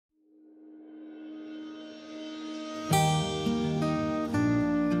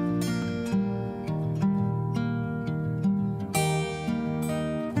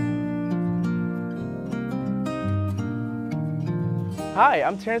Hi,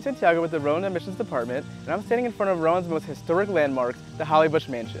 I'm Terrence Santiago with the Rowan Admissions Department, and I'm standing in front of Rowan's most historic landmark, the Hollybush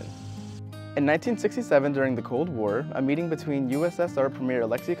Mansion. In 1967, during the Cold War, a meeting between USSR Premier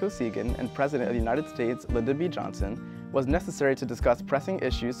Alexei Kosygin and President of the United States Lyndon B. Johnson was necessary to discuss pressing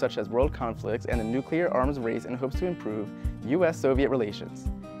issues such as world conflicts and the nuclear arms race in hopes to improve US-Soviet relations.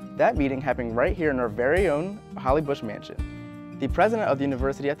 That meeting happened right here in our very own Hollybush Mansion. The president of the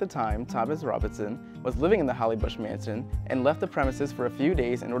university at the time, Thomas Robinson, was living in the Hollybush Mansion and left the premises for a few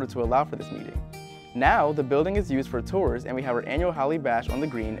days in order to allow for this meeting. Now, the building is used for tours and we have our annual Holly Bash on the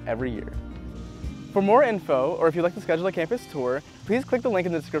green every year. For more info, or if you'd like to schedule a campus tour, please click the link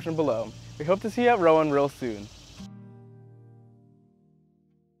in the description below. We hope to see you at Rowan real soon.